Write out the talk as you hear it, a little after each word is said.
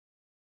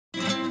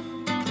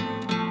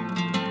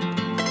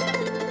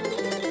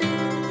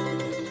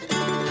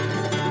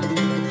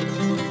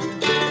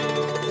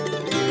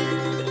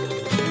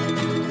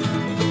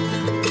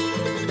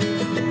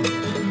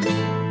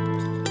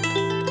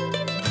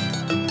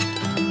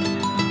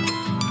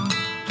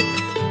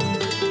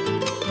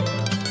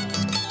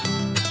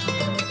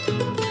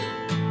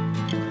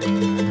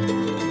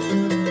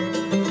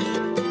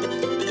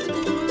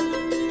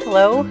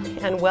Hello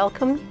and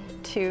welcome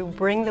to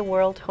Bring the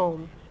World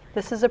Home.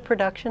 This is a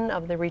production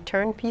of the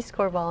Returned Peace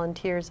Corps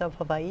Volunteers of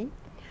Hawaii.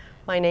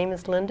 My name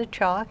is Linda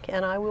Chalk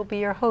and I will be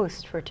your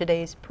host for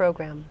today's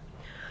program.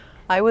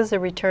 I was a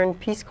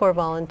Returned Peace Corps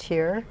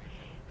volunteer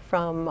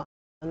from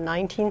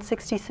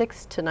 1966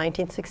 to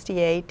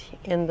 1968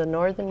 in the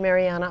Northern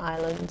Mariana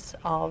Islands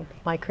of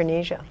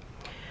Micronesia.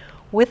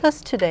 With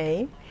us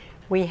today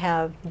we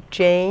have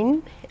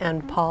Jane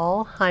and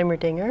Paul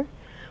Heimerdinger.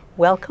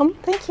 Welcome.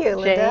 Thank you,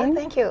 Linda. Jane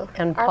Thank you.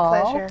 And Our Paul.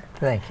 pleasure.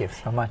 Thank you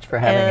so much for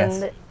having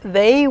us. And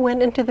they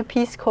went into the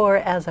Peace Corps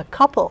as a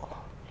couple.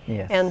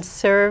 Yes. And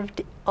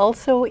served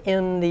also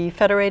in the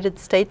Federated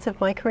States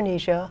of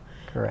Micronesia.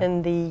 Correct.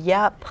 In the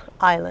Yap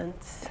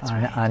Islands.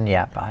 On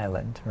Yap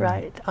Island.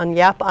 Right, on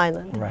Yap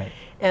Island. Right.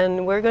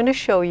 And we're going to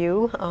show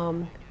you,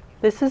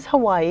 this is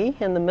Hawaii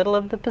in the middle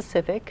of the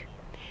Pacific.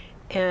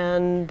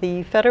 And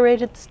the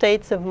Federated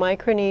States of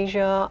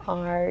Micronesia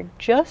are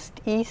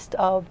just east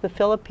of the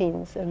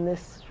Philippines in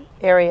this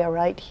area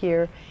right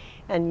here.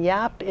 And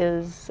Yap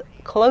is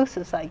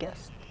closest, I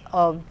guess,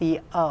 of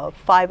the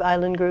 5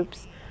 island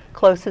groups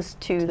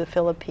closest to the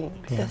Philippines.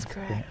 That's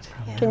correct.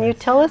 Yeah. Can you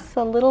tell us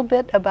a little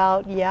bit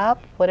about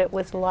Yap, what it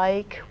was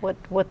like,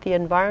 what the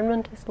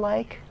environment is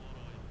like?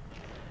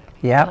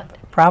 Yap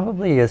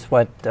probably is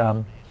what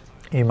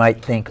you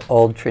might think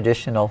old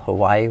traditional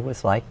Hawaii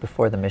was like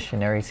before the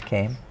missionaries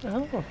came.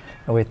 Oh.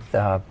 With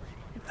the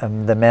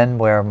men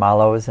wear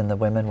malos and the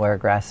women wear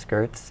grass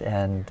skirts,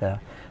 and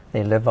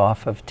they live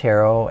off of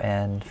taro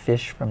and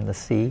fish from the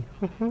sea.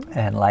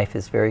 And life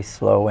is very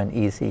slow and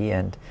easy,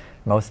 and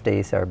most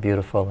days are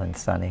beautiful and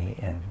sunny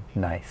and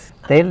nice.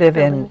 They live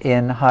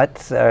in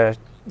huts,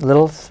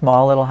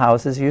 small little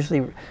houses,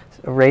 usually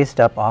raised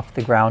up off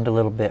the ground a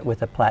little bit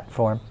with a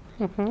platform.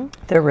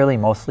 They're really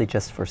mostly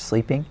just for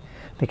sleeping,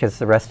 because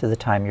the rest of the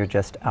time you're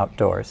just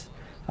outdoors.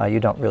 You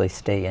don't really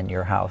stay in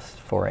your house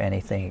for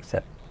anything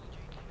except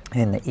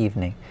in the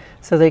evening.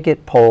 So they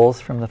get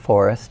poles from the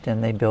forest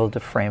and they build a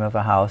frame of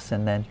a house,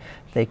 and then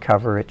they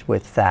cover it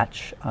with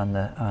thatch on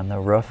the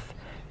roof,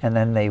 and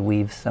then they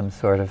weave some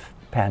sort of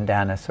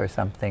pandanus or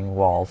something,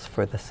 walls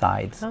for the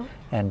sides,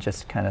 and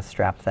just kind of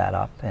strap that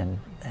up, and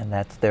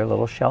that's their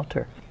little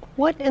shelter.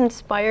 What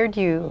inspired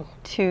you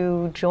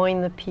to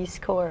join the Peace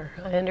Corps?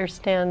 I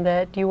understand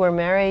that you were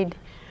married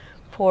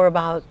for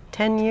about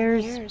 10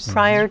 years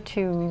prior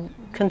to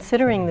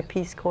considering the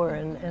Peace Corps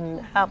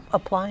and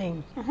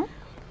applying.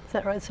 Is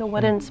that right? So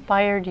what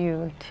inspired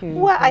you to?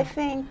 Well, I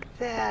think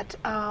that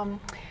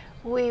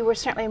we were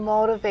certainly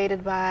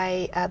motivated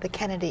by the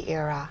Kennedy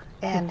era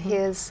and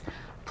his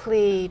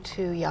plea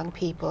to young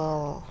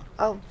people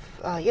of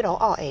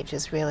all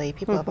ages, really,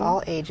 people of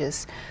all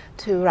ages,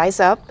 to rise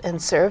up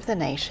and serve the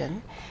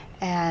nation.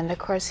 And of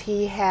course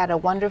he had a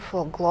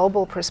wonderful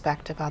global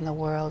perspective on the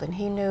world, and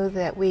he knew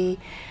that we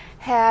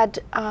had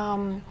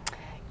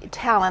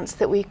talents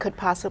that we could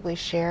possibly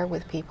share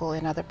with people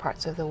in other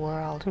parts of the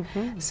world.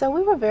 So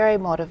we were very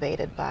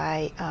motivated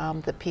by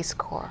the Peace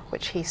Corps,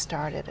 which he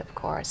started, of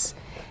course.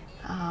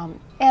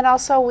 And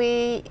also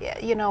we,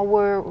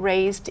 were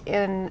raised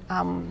in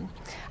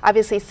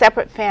obviously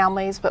separate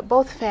families, but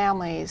both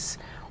families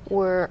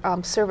were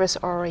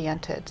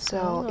service-oriented.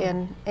 So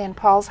in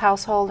Paul's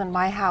household and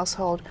my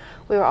household,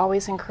 we were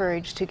always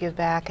encouraged to give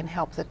back and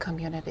help the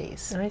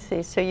communities. I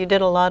see. So you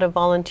did a lot of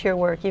volunteer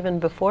work even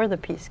before the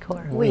Peace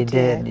Corps. We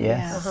did,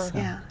 yes.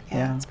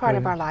 Yeah, it's part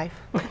of our life.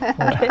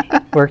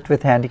 Worked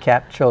with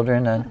handicapped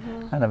children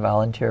on a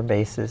volunteer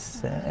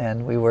basis,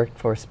 and we worked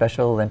for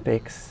Special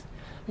Olympics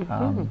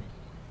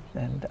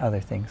and other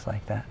things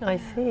like that. I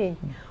see.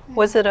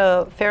 Was it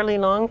a fairly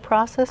long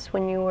process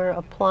when you were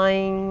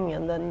applying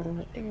and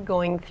then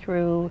going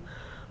through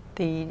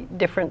the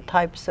different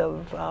types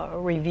of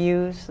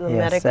reviews, the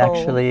medical background?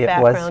 Yes, actually it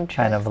was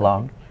kind of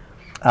long.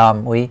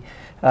 We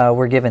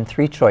were given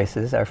 3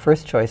 choices. Our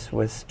first choice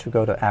was to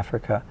go to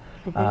Africa.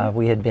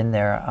 We had been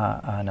there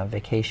on a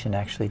vacation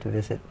actually to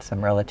visit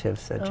some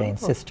relatives.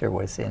 Jane's sister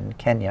was in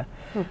Kenya.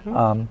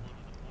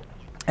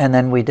 And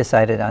then we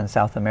decided on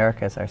South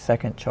America as our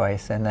second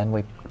choice, and then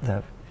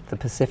the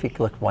Pacific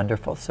looked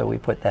wonderful, so we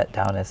put that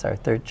down as our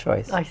third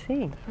choice. I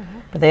see.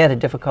 But they had a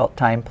difficult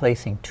time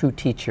placing 2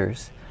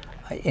 teachers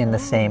in the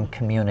same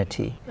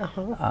community.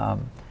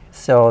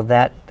 So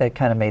that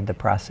kind of made the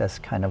process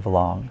kind of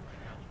long.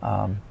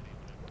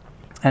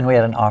 And we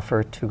had an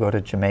offer to go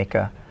to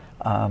Jamaica,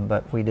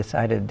 but we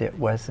decided it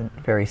wasn't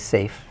very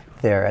safe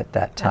there at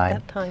that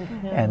time.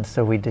 And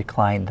so we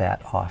declined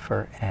that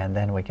offer, and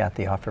then we got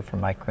the offer from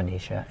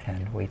Micronesia,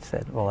 and we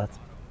said, well, that's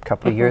a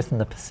couple of years in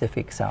the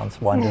Pacific sounds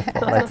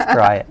wonderful, let's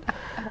try it.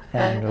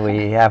 And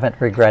we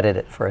haven't regretted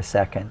it for a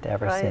second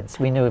ever since.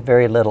 We knew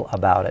very little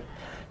about it.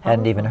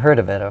 Hadn't even heard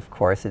of it, of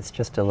course. It's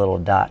just a little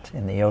dot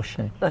in the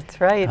ocean.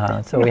 That's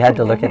right. So we had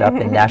to look it up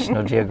in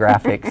National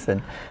Geographics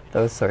and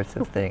those sorts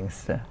of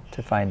things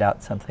to find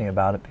out something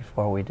about it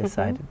before we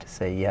decided to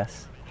say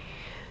yes.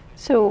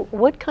 So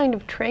what kind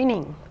of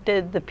training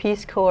did the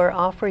Peace Corps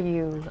offer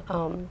you?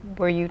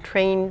 Were you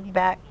trained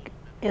back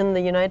in the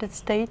United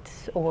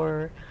States,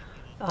 or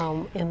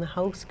in the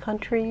house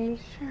country?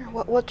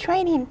 Sure. Well,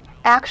 training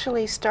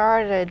actually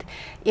started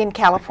in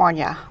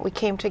California. We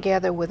came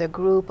together with a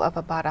group of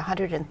about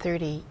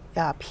 130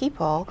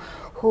 people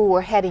who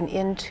were heading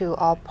into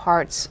all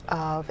parts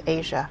of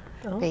Asia,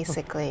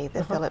 basically,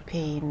 the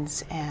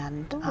Philippines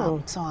and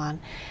so on.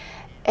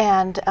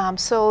 And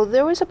so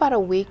there was about a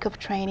week of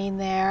training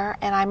there,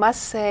 and I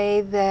must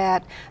say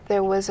that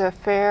there was a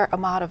fair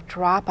amount of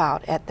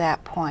dropout at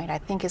that point. I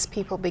think as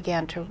people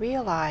began to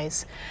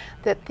realize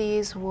that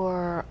these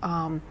were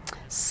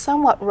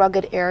somewhat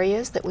rugged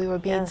areas that we were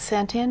being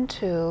sent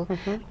into,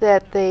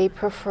 that they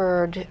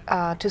preferred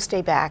to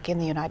stay back in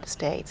the United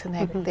States, and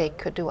they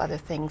could do other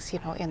things, you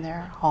know, in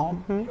their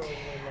home.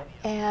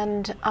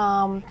 And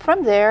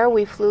from there,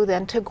 we flew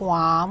then to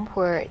Guam,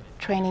 where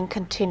training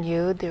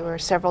continued. There were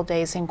several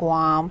days in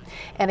Guam,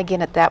 and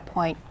again at that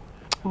point,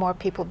 more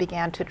people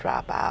began to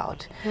drop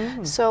out.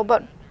 So,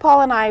 but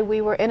Paul and I, we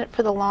were in it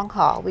for the long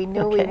haul. We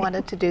knew we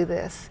wanted to do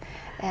this,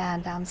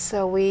 and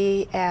so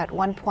we at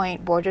one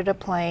point boarded a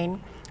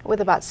plane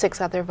with about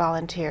 6 other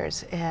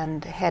volunteers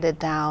and headed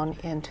down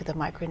into the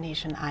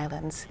Micronesian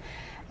islands.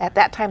 At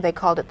that time, they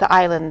called it the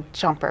island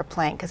jumper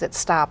plane because it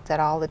stopped at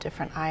all the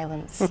different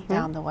islands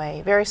down the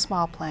way. Very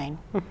small plane.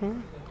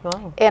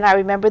 Wow. And I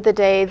remember the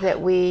day that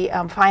we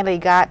finally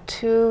got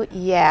to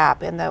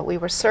Yap, and that we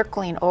were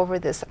circling over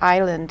this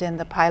island, and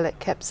the pilot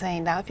kept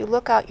saying, "Now, if you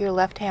look out your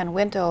left-hand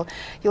window,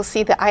 you'll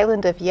see the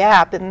island of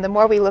Yap." And the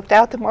more we looked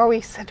out, the more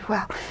we said,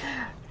 "Well,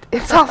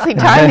 it's awfully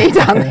tiny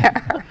down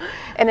there."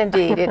 And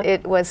indeed,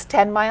 it was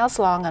 10 miles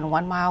long and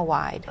 1 mile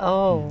wide.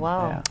 Oh,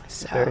 wow. Yeah,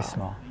 it's very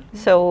small.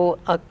 So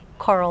a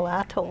coral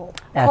atoll.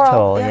 Atoll,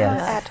 Coral,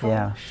 yes. Atoll.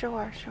 Yeah.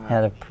 Sure.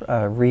 Had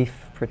a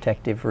reef,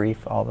 protective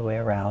reef all the way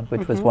around,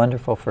 which was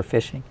wonderful for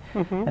fishing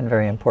and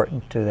very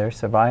important to their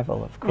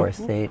survival, of course.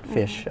 They ate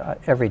fish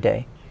every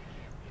day,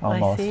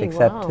 almost, see.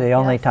 except Wow. the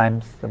only Yes.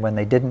 times when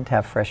they didn't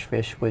have fresh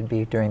fish would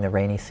be during the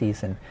rainy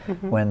season,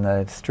 when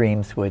the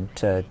streams would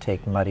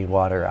take muddy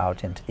water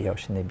out into the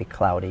ocean. They'd be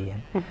cloudy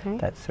and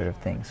that sort of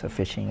thing, so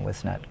fishing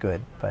was not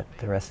good, but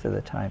the rest of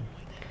the time,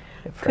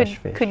 fresh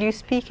fish. Could you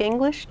speak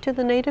English to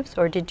the natives,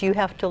 or did you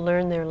have to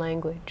learn their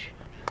language?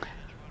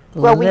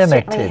 Well, we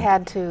certainly Limited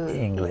had to.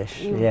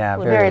 English, yeah,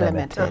 Very very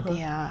limited,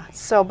 yeah.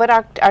 So, but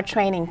our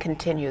training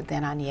continued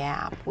then on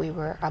Yap. We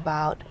were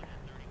about,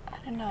 I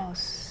don't know,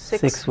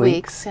 6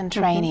 weeks in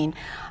training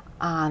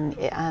on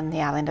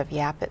the island of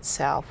Yap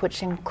itself,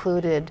 which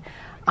included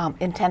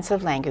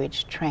intensive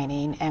language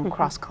training and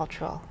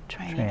cross-cultural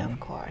training, of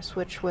course,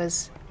 which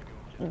was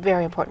a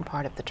very important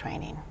part of the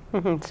training.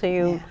 So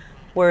you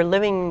were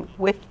living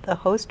with the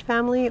host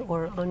family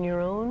or on your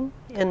own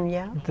in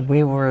Yap?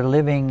 We were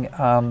living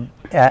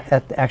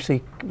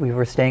actually, we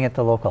were staying at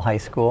the local high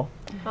school.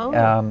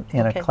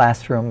 In a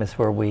classroom is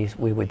where we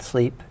would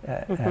sleep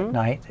at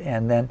night,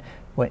 and then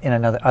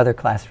in other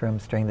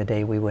classrooms during the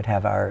day we would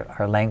have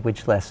our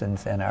language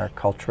lessons and our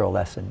cultural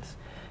lessons,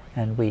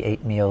 and we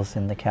ate meals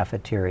in the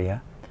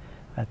cafeteria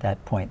at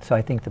that point. So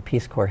I think the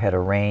Peace Corps had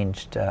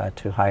arranged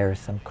to hire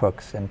some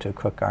cooks and to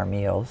cook our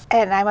meals.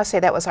 And I must say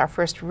that was our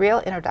first real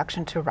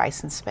introduction to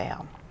rice and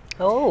Spam.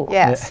 Oh.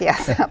 Yes,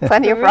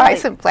 plenty of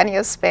rice and plenty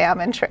of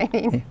Spam in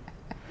training.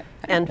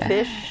 And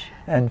fish?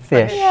 And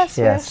fish, Yes,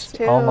 fish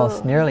too.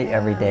 almost nearly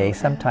every day,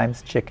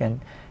 sometimes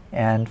chicken,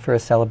 and for a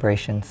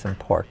celebration some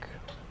pork.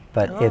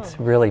 But it's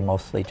really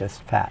mostly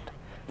just fat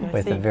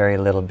with a very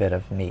little bit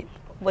of meat.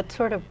 What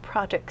sort of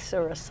projects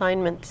or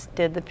assignments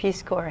did the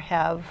Peace Corps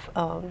have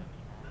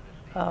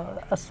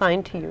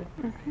assigned to you?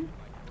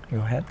 Go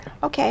ahead.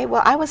 Okay,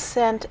 well, I was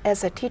sent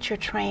as a teacher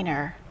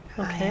trainer,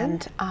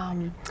 and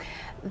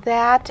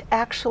that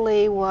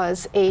actually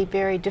was a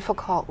very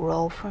difficult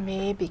role for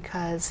me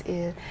because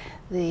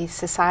the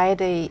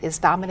society is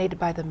dominated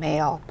by the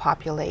male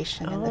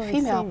population, and the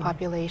female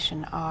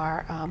population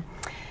are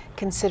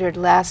considered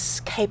less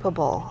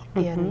capable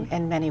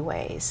in many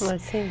ways. I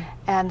see.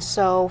 And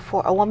so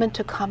for a woman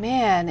to come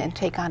in and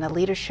take on a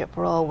leadership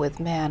role with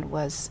men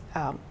was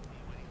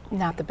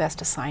not the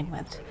best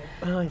assignment.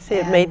 Oh, I see.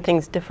 It made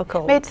things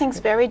difficult. Made things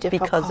very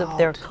difficult. Because of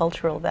their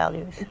cultural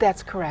values.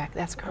 That's correct,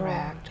 that's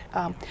correct.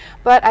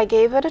 But I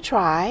gave it a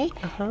try,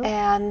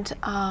 and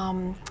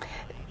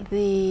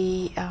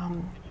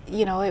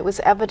you know, it was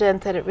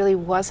evident that it really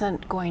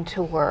wasn't going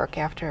to work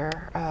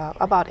after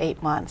about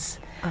 8 months.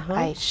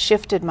 I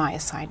shifted my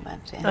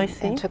assignment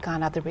and took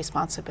on other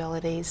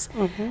responsibilities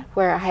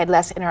where I had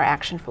less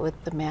interaction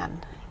with the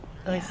men.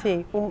 I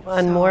see.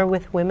 And more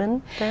with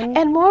women then?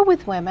 And more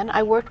with women.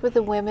 I worked with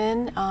the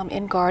women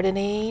in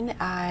gardening.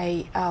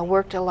 I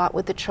worked a lot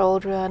with the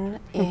children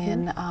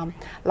in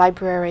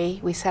library.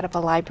 We set up a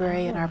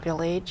library in our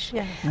village.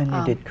 Yes. And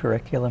you did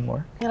curriculum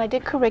work? And I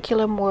did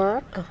curriculum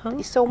work.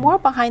 So more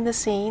behind the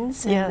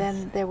scenes, and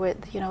then there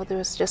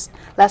was just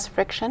less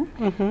friction,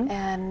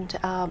 and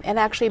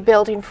actually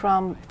building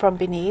from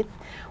beneath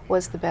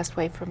was the best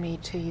way for me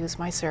to use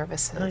my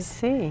services. I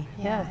see.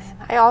 Yes.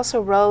 And I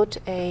also wrote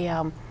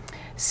a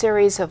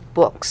series of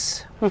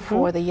books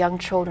for the young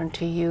children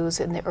to use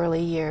in the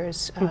early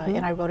years,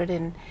 and I wrote it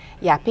in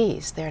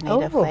Yapese, their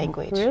native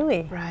language.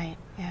 Really? Right.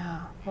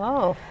 Yeah.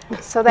 Wow.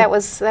 So that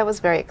was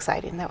very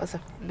exciting. That was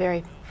a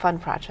very fun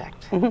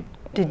project.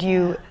 Did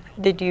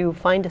you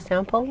find a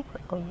sample?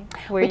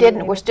 We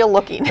didn't. We're still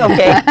looking.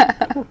 Okay.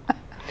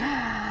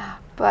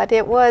 But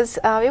it was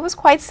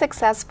quite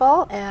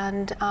successful,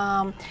 and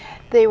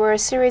they were a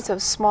series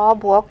of small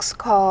books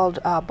called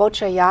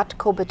Bochayat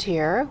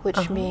Kobatir,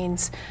 which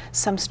means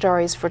some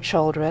stories for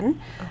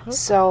children.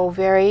 So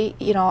very,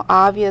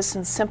 obvious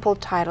and simple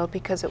title,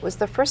 because it was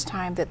the first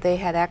time that they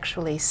had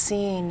actually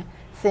seen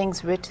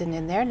things written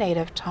in their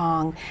native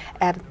tongue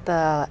at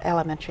the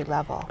elementary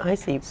level. I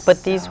see.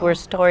 But these were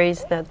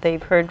stories that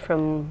they've heard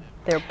from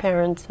their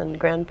parents and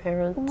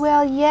grandparents?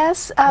 Well,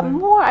 yes.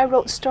 More, I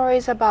wrote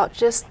stories about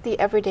just the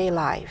everyday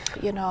life,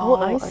 Oh,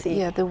 I see.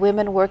 Yeah, the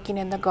women working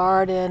in the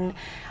garden,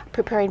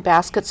 preparing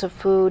baskets of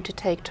food to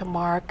take to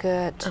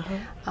market,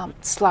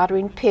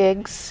 slaughtering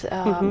pigs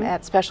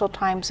at special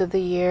times of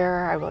the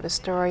year. I wrote a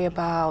story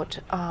about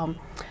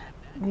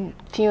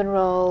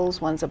funerals,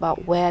 one's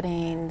about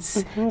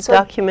weddings. So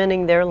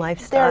documenting their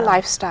lifestyle. Their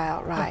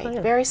lifestyle, right.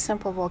 Very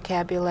simple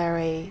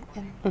vocabulary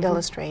and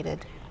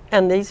illustrated.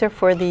 And these are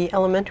for the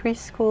elementary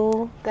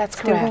school That's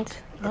students?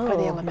 correct, for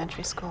the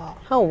elementary school.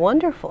 How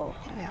wonderful.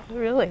 Yeah.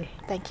 Really?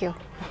 Thank you.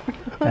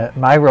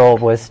 My role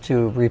was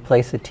to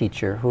replace a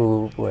teacher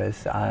who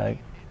was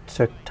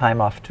took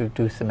time off to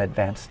do some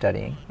advanced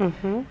studying,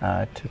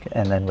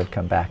 and then would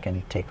come back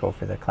and take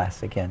over the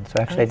class again. So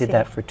actually I did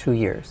that for 2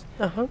 years,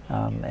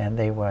 and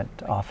they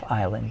went off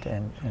island.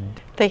 And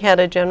they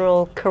had a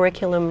general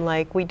curriculum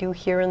like we do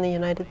here in the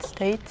United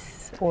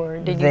States, or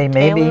did you They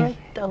tailor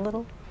it a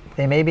little?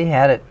 They maybe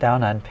had it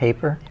down on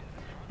paper,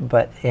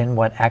 but in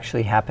what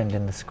actually happened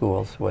in the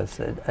schools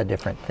was a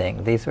different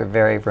thing. These were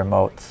very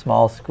remote,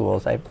 small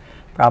schools. I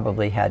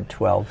probably had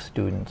 12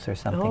 students or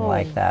something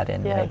like that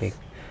in maybe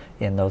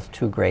in those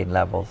 2 grade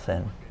levels,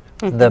 and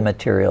the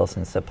materials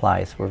and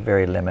supplies were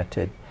very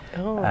limited,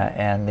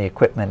 and the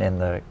equipment in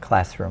the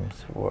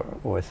classrooms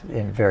was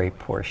in very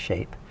poor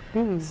shape.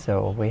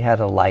 So we had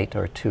a light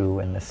or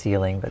 2 in the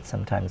ceiling, but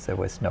sometimes there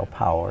was no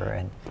power,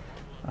 and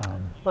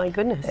my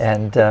goodness.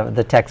 And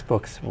the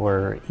textbooks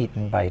were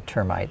eaten by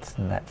termites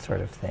and that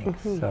sort of thing.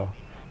 So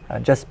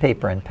just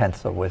paper and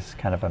pencil was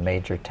kind of a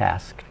major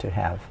task to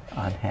have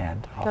on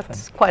hand often.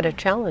 That's quite a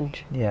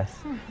challenge. Yes.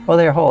 Well,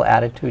 their whole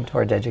attitude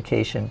toward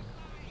education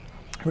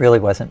really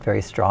wasn't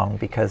very strong,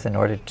 because in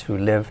order to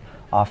live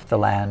off the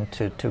land,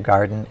 to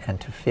garden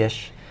and to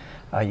fish,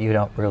 you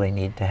don't really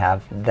need to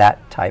have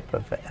that type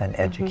of an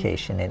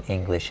education in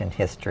English and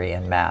history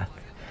and math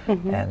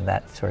and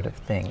that sort of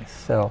thing.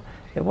 So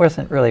it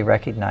wasn't really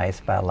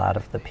recognized by a lot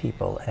of the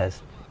people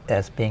as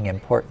being an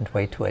important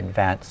way to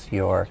advance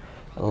your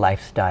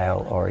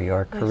lifestyle or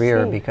your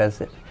career,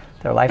 because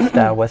their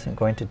lifestyle wasn't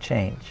going to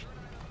change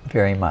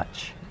very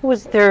much.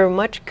 Was there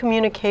much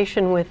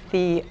communication with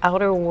the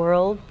outer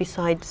world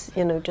besides,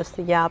 just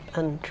the Yap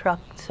and truck,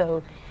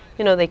 so,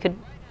 they could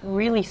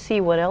really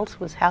see what else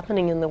was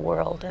happening in the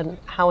world and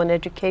how an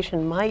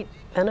education might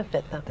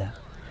benefit them?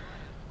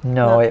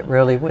 No, it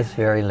really was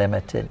very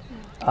limited.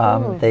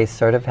 They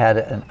sort of had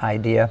an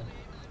idea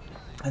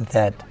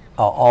that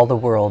all the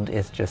world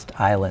is just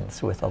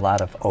islands with a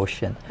lot of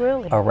ocean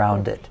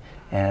around it.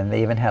 And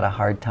they even had a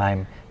hard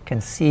time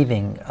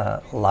conceiving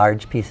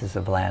large pieces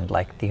of land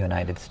like the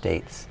United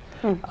States.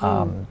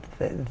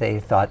 They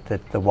thought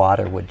that the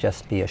water would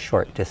just be a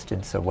short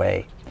distance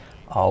away,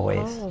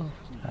 always.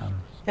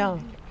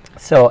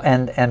 So,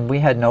 and we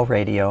had no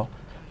radio.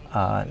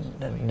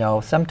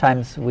 No,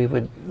 sometimes we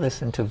would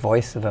listen to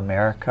Voice of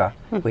America.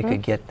 We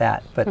could get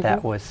that, but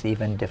that was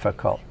even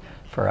difficult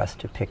for us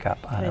to pick up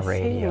on a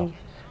radio.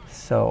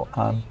 So,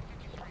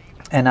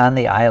 and on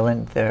the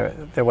island,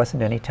 there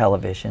wasn't any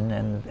television,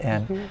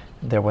 and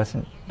there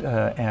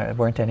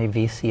weren't any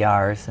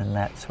VCRs and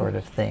that sort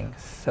of thing.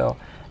 So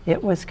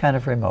it was kind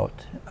of remote.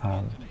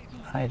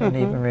 I don't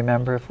even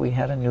remember if we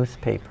had a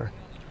newspaper.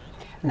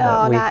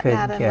 No, not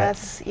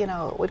unless,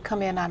 it would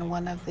come in on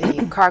one of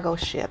the cargo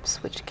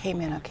ships, which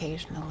came in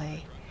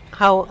occasionally.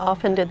 How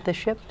often did the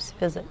ships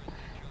visit?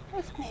 It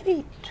was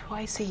maybe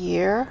twice a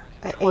year.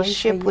 A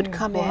ship would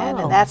come in,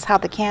 and that's how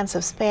the cans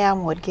of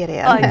Spam would get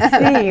in. I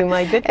see,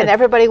 my goodness. And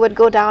everybody would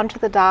go down to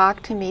the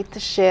dock to meet the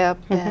ship,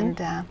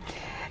 and,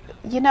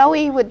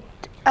 we would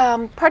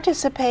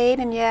participate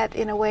and yet,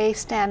 in a way,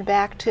 stand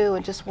back too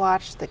and just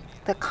watch the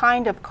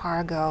kind of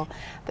cargo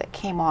that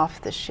came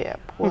off the ship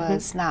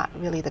was not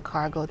really the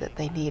cargo that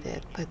they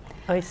needed. But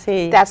I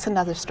see. That's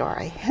another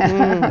story.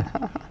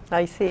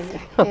 I see.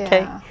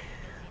 Okay. Yeah.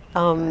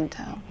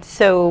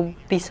 So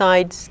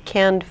besides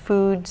canned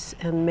foods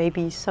and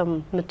maybe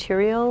some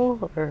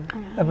material, or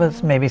it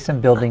was maybe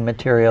some building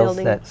materials,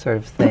 that sort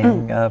of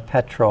thing,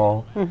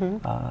 petrol,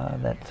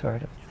 that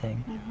sort of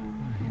thing,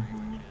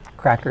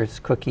 crackers,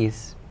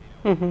 cookies.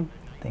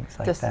 Things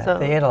like just that.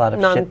 They ate a lot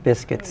of ship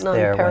biscuits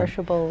there.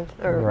 Non-perishable.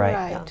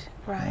 Right.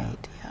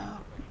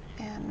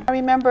 And I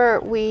remember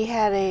we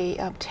had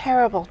a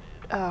terrible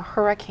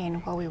hurricane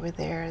while we were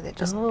there that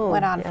just Oh,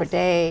 went on for yes.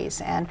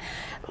 days, and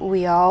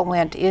we all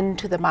went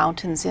into the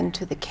mountains,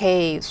 into the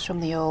caves from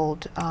the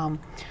old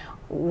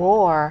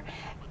war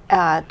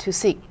to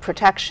seek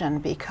protection,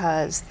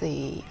 because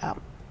the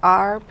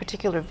our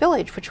particular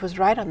village, which was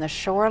right on the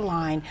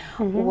shoreline,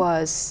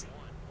 was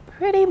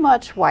pretty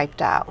much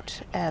wiped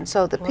out. And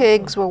so the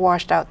pigs were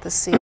washed out to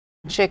sea,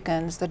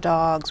 chickens, the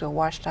dogs were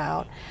washed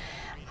out.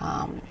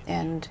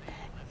 And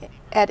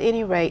at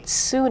any rate,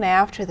 soon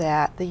after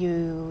that, the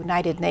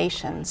United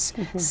Nations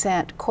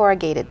sent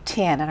corrugated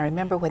tin. And I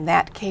remember when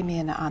that came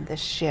in on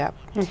this ship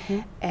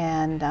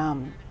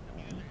and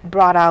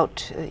brought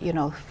out, you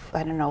know,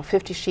 I don't know,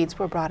 50 sheets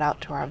were brought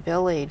out to our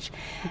village.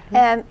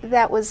 And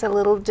that was a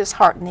little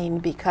disheartening,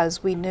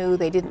 because we knew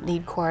they didn't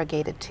need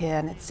corrugated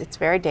tin. It's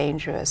very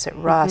dangerous, it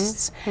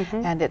rusts,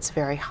 and it's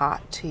very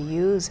hot to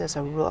use as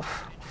a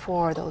roof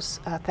for those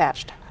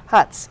thatched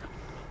huts.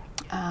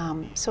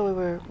 So we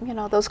were, you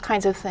know, those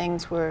kinds of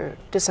things were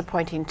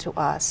disappointing to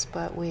us,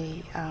 but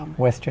we...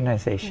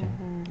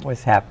 Westernization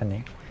was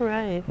happening.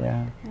 Right.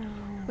 Yeah.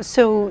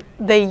 So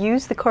they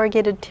use the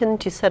corrugated tin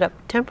to set up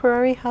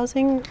temporary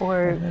housing,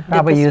 or They did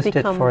probably this used it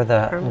become for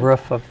the permanent?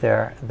 roof of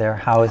their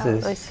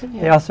houses. I see.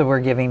 They also were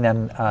giving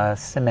them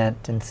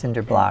cement and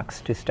cinder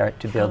blocks to start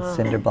to build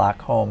cinder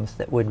block homes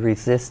that would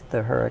resist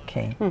the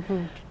hurricane.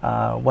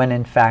 When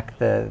in fact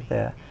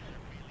the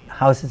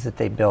houses that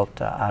they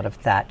built out of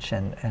thatch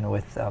and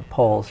with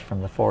poles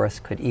from the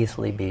forest could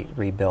easily be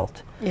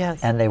rebuilt.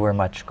 Yes. And they were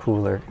much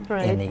cooler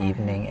Right. in the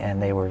evening,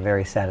 and they were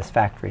very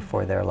satisfactory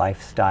for their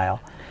lifestyle,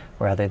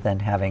 rather than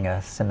having a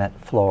cement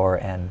floor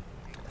and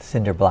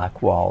cinder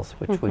block walls,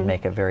 which would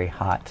make a very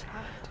hot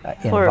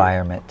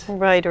environment.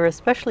 Right, or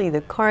especially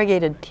the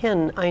corrugated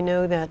tin. I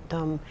know that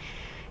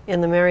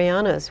in the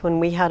Marianas, when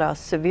we had a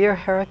severe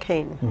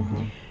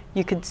hurricane,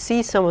 you could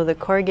see some of the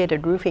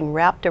corrugated roofing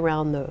wrapped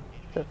around the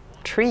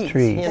trees.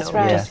 Trees, you That's know,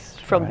 right.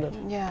 just from right.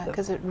 the Yeah,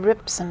 because it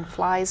rips and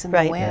flies in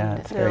Right. the wind. Yeah,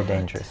 it's very No,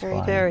 dangerous. it's very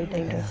flying. very Yeah.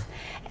 dangerous.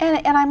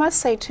 And I must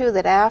say, too,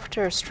 that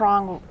after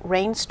strong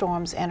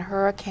rainstorms and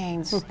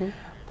hurricanes,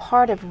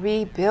 part of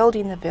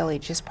rebuilding the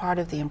village is part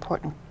of the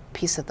important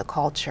piece of the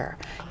culture,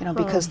 you know,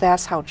 because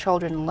that's how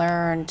children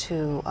learn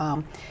to,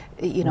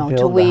 you know, to Build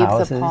the weave the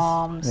houses,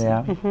 palms,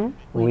 yeah. weave the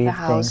Weave things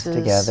houses.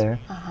 together,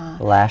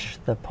 lash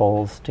the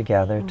poles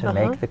together to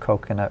make the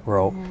coconut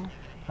rope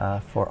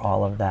for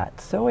all of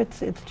that. So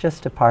it's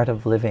just a part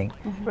of living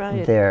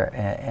Right. there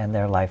and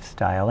their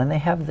lifestyle, and they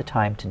have the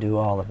time to do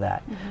all of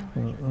that.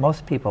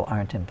 Most people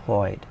aren't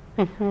employed.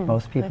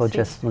 Most people see.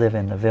 just live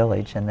in the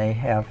village, and they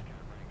have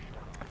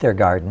their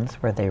gardens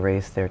where they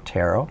raise their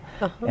taro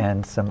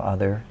and some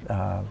other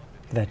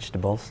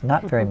vegetables,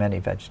 not very many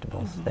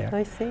vegetables there.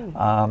 I see.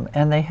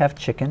 And they have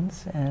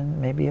chickens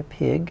and maybe a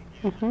pig,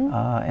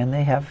 and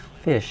they have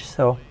fish.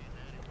 So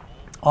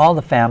all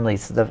the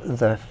families,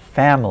 the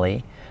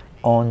family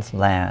owns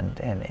land,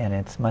 and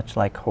it's much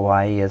like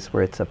Hawaii is,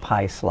 where it's a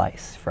pie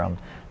slice from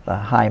the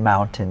high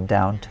mountain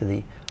down to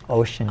the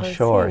ocean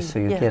shore. see, So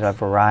you get a yes.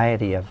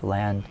 variety of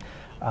land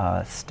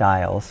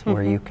styles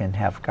where you can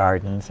have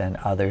gardens, and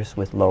others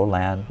with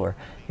lowland where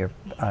you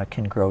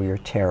can grow your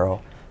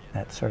taro,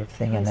 that sort of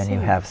thing. And then you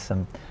see. have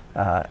some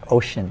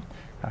ocean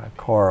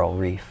coral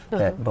reef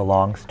that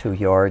belongs to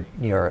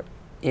your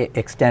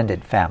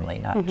extended family,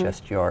 not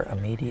just your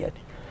immediate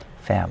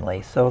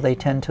family. So they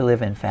tend to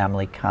live in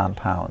family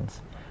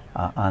compounds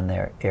on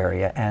their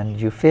area, and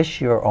you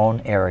fish your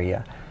own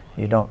area.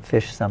 You don't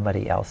fish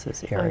somebody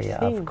else's area,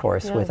 see, of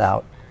course, yes.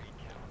 without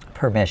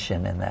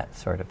permission and that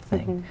sort of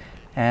thing.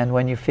 And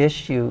when you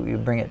fish, you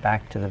bring it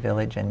back to the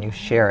village and you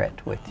share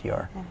it with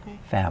your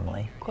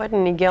family. Quite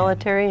an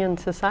egalitarian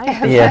society.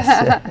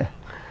 Yes.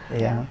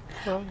 Yeah.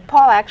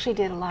 Paul actually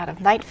did a lot of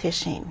night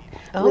fishing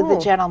with the Oh,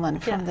 gentlemen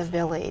from the yes.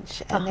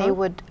 village, and they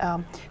would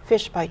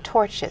fish by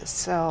torches.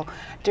 So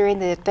during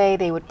the day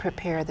they would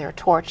prepare their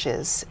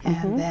torches,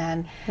 and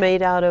then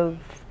Made out of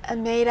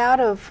made out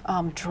of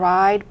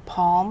dried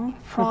palm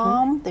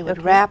frond. They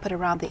would wrap it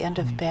around the end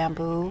of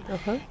bamboo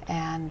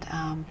and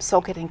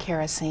soak it in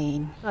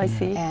kerosene. I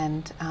see.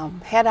 And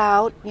head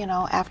out, you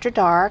know, after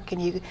dark,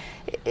 and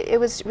it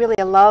was really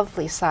a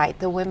lovely sight.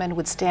 The women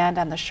would stand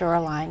on the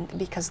shoreline,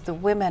 because the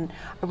women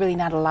are really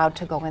not allowed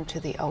to go into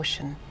the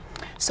ocean.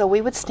 So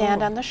we would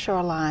stand on the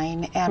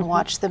shoreline and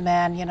watch the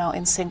men, you know,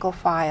 in single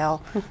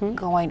file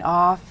going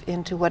off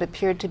into what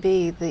appeared to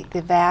be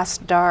the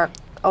vast, dark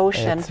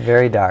ocean. It's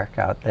very dark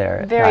out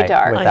there at Very night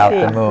dark. without I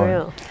the see. moon.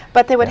 Real.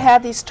 But they would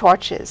have these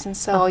torches, and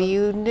so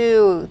you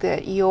knew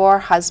that your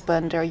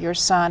husband or your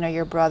son or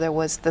your brother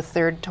was the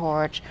third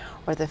torch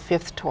or the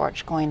fifth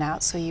torch going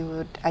out, so you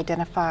would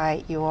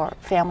identify your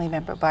family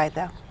member by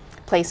the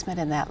placement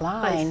in that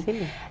line.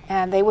 see.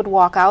 And they would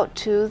walk out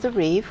to the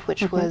reef,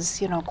 which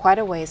was, you know, quite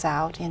a ways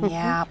out in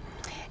Yap,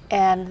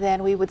 and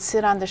then we would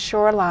sit on the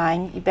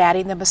shoreline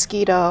batting the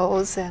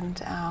mosquitoes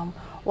and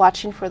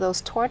watching for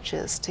those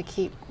torches to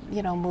keep,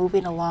 you know,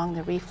 moving along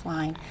the reef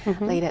line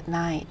late at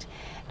night.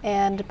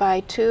 And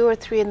by 2 or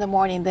 3 in the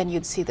morning, then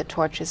you'd see the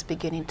torches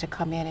beginning to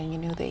come in, and you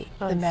knew the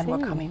men were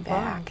coming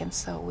back. Wow. And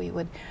so we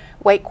would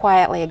wait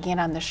quietly again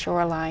on the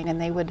shoreline,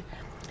 and they would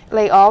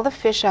lay all the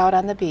fish out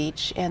on the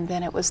beach, and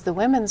then it was the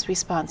women's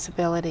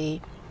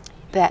responsibility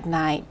that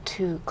night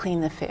to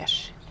clean the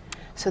fish.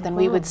 So then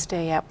we would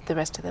stay up the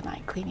rest of the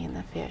night cleaning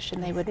the fish,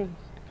 and they would.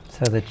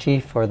 So the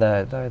chief or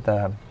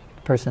the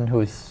person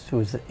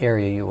whose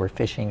area you were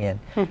fishing in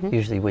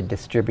usually would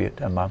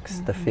distribute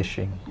amongst the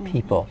fishing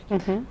people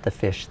the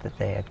fish that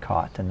they had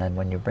caught, and then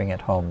when you bring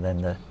it home,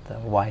 then the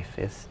wife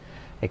is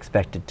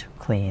expected to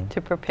clean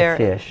prepare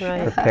the fish, it,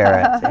 right.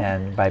 prepare it,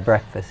 and by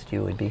breakfast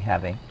you would be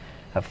having,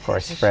 of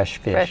course, fresh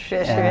fish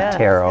and yes.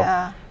 taro.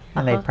 Yeah.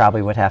 And they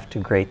probably would have to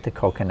grate the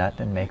coconut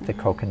and make the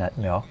coconut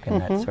milk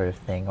and that sort of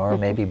thing, or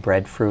maybe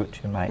breadfruit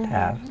you might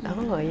have,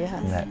 Oh, yes.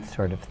 and that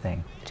sort of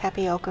thing.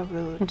 Tapioca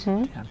root.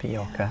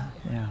 Tapioca,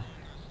 yeah.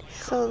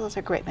 So those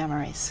are great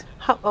memories.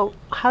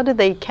 How did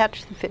they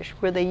catch the fish?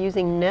 Were they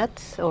using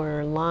nets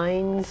or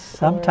lines?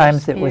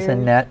 Sometimes or it was a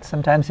spears? net,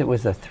 sometimes it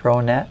was a throw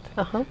net.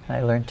 Uh-huh.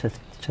 I learned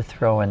to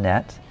throw a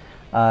net.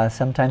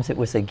 Sometimes it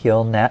was a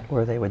gill net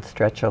where they would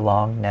stretch a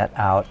long net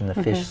out and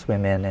the fish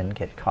swim in and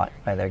get caught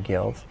by their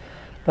gills.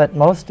 But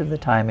most of the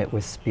time it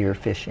was spear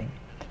fishing.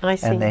 I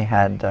see. And they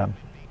had,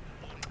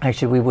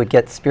 actually we would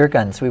get spear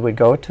guns. We would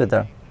go to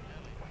the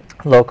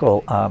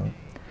local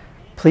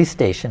police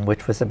station,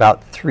 which was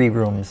about 3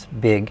 rooms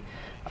big,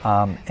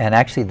 and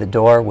actually the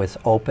door was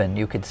open.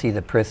 You could see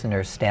the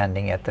prisoners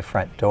standing at the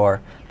front door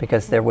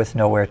because there was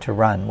nowhere to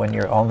run. When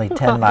you're only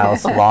 10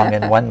 miles long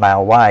and 1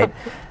 mile wide,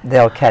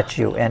 they'll catch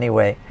you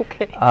anyway.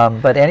 Okay.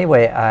 But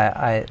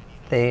anyway,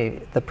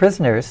 the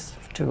prisoners,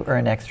 to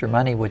earn extra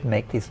money, would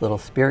make these little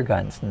spear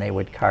guns, and they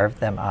would carve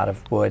them out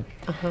of wood,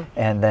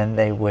 and then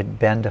they would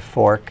bend a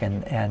fork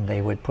and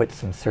they would put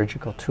some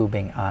surgical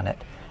tubing on it,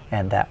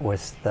 and that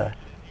was the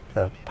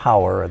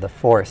power or the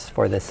force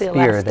for the spear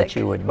elastic, that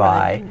you would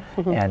buy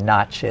and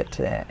notch it,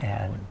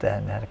 and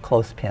then a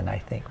clothespin, I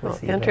think,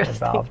 was even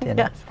involved in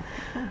yes.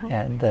 it.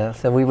 And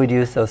so we would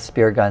use those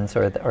spear guns,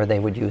 or they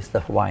would use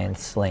the Hawaiian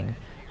sling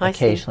I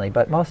see. occasionally,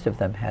 but most of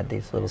them had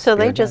these little So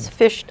spear they just guns.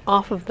 fished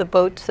off of the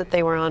boats that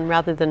they were on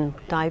rather than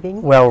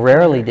diving? Well,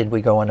 rarely did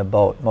we go in a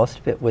boat. Most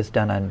of it was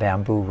done on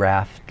bamboo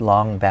raft,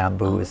 long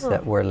bamboos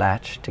that were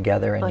latched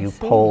together, and I you see.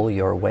 pole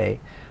your way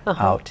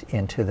out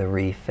into the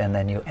reef, and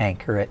then you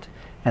anchor it,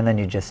 and then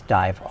you just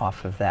dive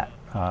off of that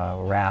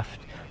raft.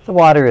 The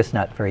water is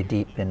not very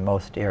deep in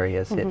most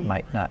areas. It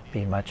might not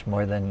be much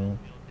more than,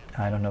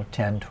 I don't know,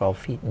 10, 12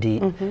 feet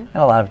deep. And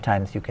a lot of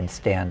times you can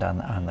stand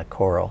on the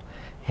coral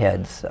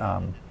heads.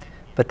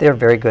 But they're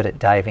very good at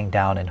diving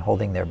down and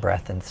holding their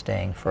breath and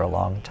staying for a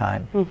long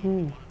time.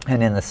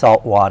 And in the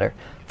salt water,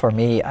 for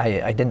me,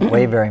 I didn't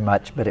weigh very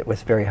much, but it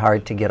was very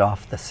hard to get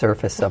off the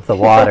surface of the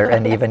water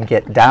and even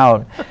get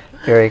down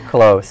very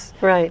close.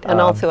 Right,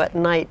 and also at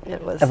night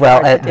it was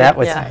Well, hard to do. that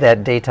was Yeah.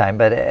 that daytime,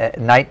 but at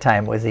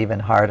nighttime was even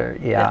harder,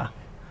 yeah.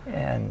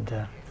 And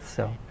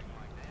so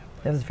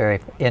it was very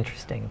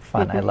interesting,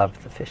 fun. I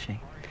loved the fishing.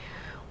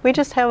 We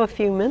just have a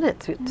few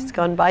minutes. It's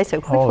gone by so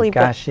quickly.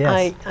 gosh, but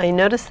yes. I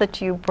noticed that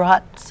you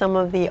brought some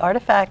of the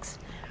artifacts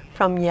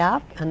from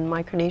Yap and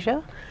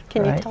Micronesia.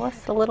 Can you Right. tell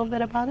us a little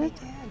bit about it?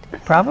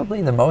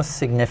 Probably the most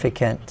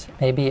significant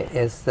maybe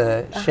is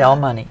the shell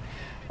money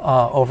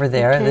over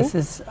there. Okay. This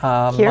is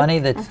Here? money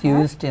that's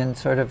used in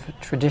sort of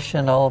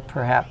traditional,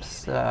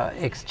 perhaps,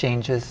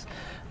 exchanges.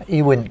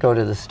 You wouldn't go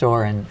to the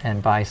store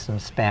and buy some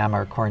Spam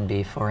or corned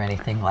beef or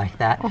anything like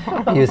that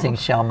using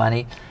shell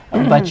money.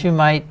 But you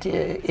might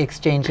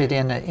exchange it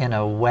in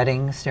a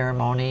wedding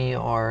ceremony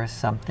or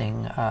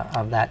something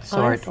of that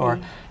sort, or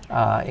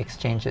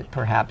exchange it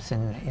perhaps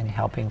in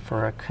helping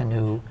for a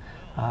canoe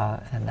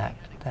and that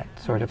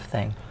sort of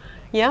thing.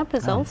 Yap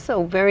is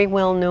also very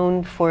well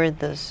known for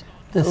this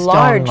The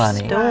large stone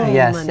money, stone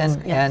yes, monies,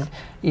 and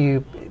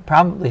you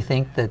probably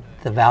think that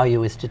the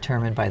value is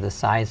determined by the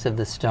size of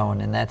the stone,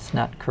 and that's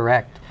not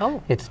correct.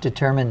 Oh. It's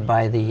determined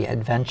by the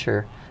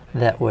adventure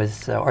that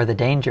was, or the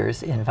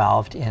dangers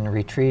involved in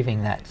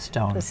retrieving that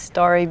stone. the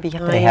story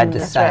behind. They had to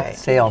That's right.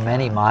 sail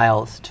many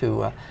miles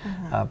to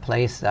a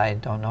place, I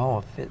don't know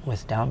if it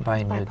was down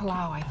by By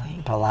Palau, I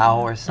think. Palau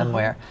or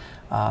somewhere,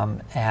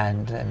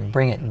 and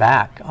bring it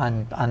back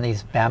on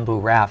these bamboo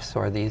rafts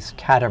or these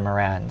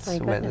catamarans My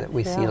goodness, that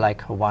we see yeah.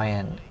 like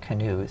Hawaiian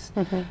canoes.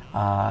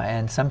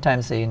 And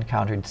sometimes they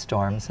encountered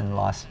storms and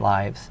lost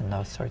lives and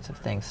those sorts of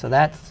things. So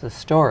that's the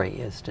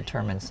story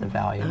determines the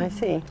value. I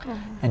see.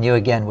 And you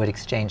again would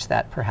exchange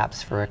that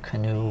perhaps for a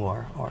canoe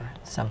or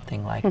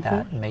something like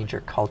that, major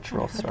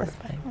cultural sort of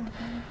thing.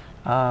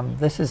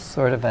 This is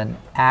sort of an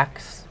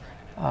axe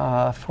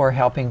for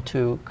helping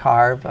to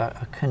carve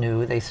a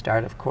canoe. They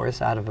start, of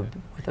course,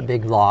 with a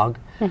big log,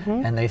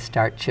 and they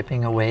start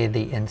chipping away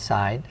the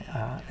inside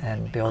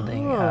and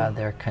building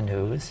their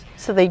canoes.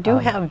 So they do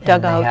have And they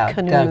dugout have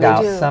canoes.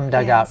 dugout- They do, some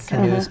dugout yes.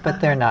 canoes,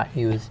 but they're not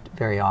used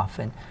very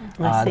often.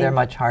 I see. They're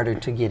much harder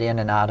to get in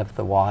and out of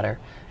the water,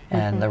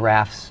 and the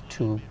rafts,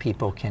 2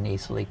 people can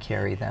easily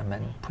carry them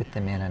and put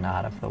them in and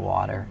out of the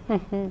water.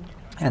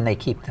 and they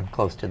keep them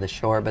close to the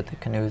shore, but the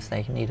canoes,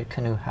 they need a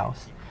canoe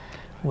house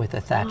with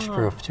a thatched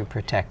roof to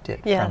protect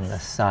it from the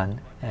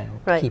sun and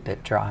keep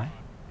it dry.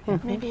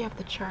 Maybe you have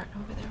the chart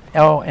over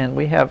there. Oh, and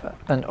we have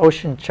an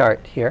ocean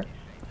chart here.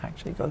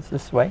 Actually goes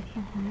this way.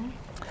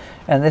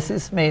 And this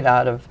is made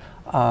out of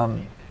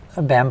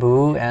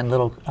bamboo and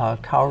little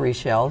cowrie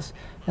shells.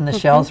 And the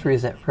shells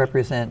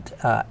represent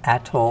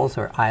atolls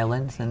or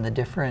islands, and the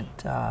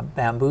different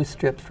bamboo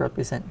strips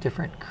represent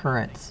different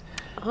currents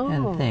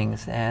and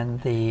things.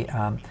 And the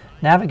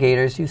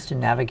navigators used to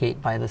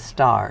navigate by the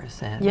stars,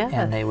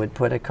 and they would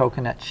put a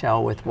coconut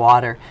shell with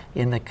water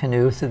in the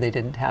canoe so they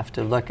didn't have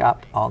to look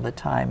up all the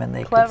time, and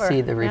they could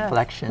see the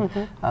reflection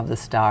of the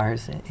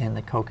stars in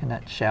the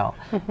coconut shell.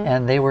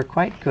 And they were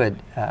quite good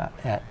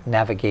at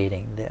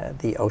navigating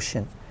the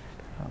ocean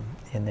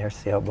in their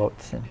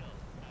sailboats and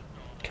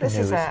canoes.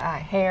 This is a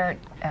hair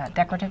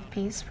decorative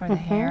piece for the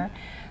hair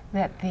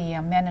that the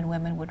men and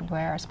women would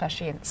wear,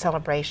 especially in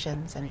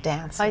celebrations and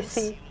dances. I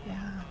see.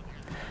 Yeah.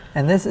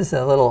 And this is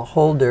a little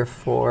holder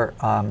for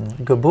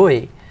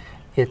gabui.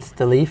 It's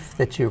the leaf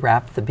that you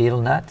wrap the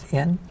betel nut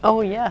in.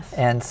 Oh, yes.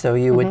 And so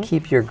you would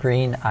keep your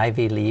green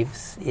ivy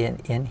leaves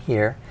in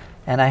here.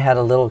 And I had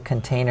a little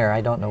container,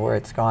 I don't know where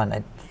it's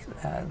gone,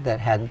 that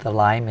had the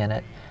lime in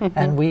it.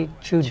 And we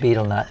chewed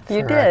betel nut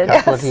for a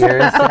couple of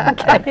years,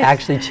 and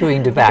actually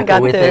chewing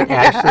tobacco with it.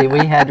 Actually,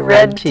 we had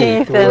red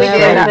teeth. And We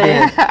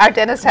did. Our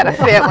dentist had a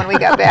fit when we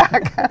got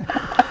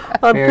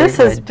back. Well, this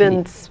has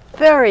been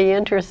very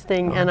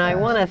interesting, and I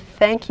want to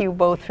thank you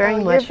both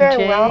very much, You're very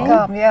Jane.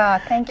 welcome. Yeah,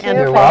 thank you And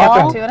for the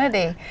welcome.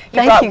 opportunity.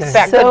 Thank you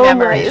back so good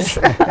memories.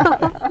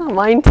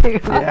 Mine too.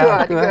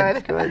 Yeah,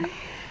 Good.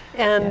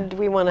 And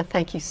we want to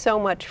thank you so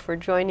much for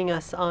joining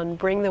us on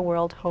Bring the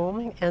World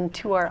Home. And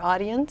to our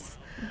audience,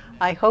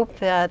 I hope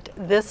that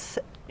this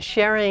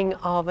sharing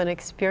of an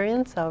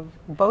experience of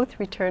both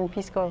returned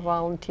Peace Corps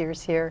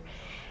volunteers here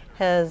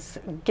has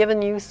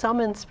given you some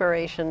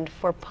inspiration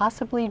for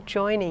possibly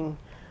joining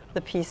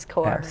the Peace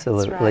Corps.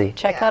 Absolutely. right.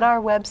 Check out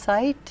our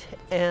website,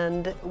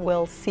 and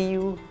we'll see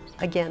you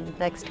again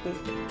next week.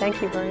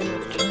 Thank you very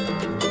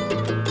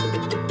much.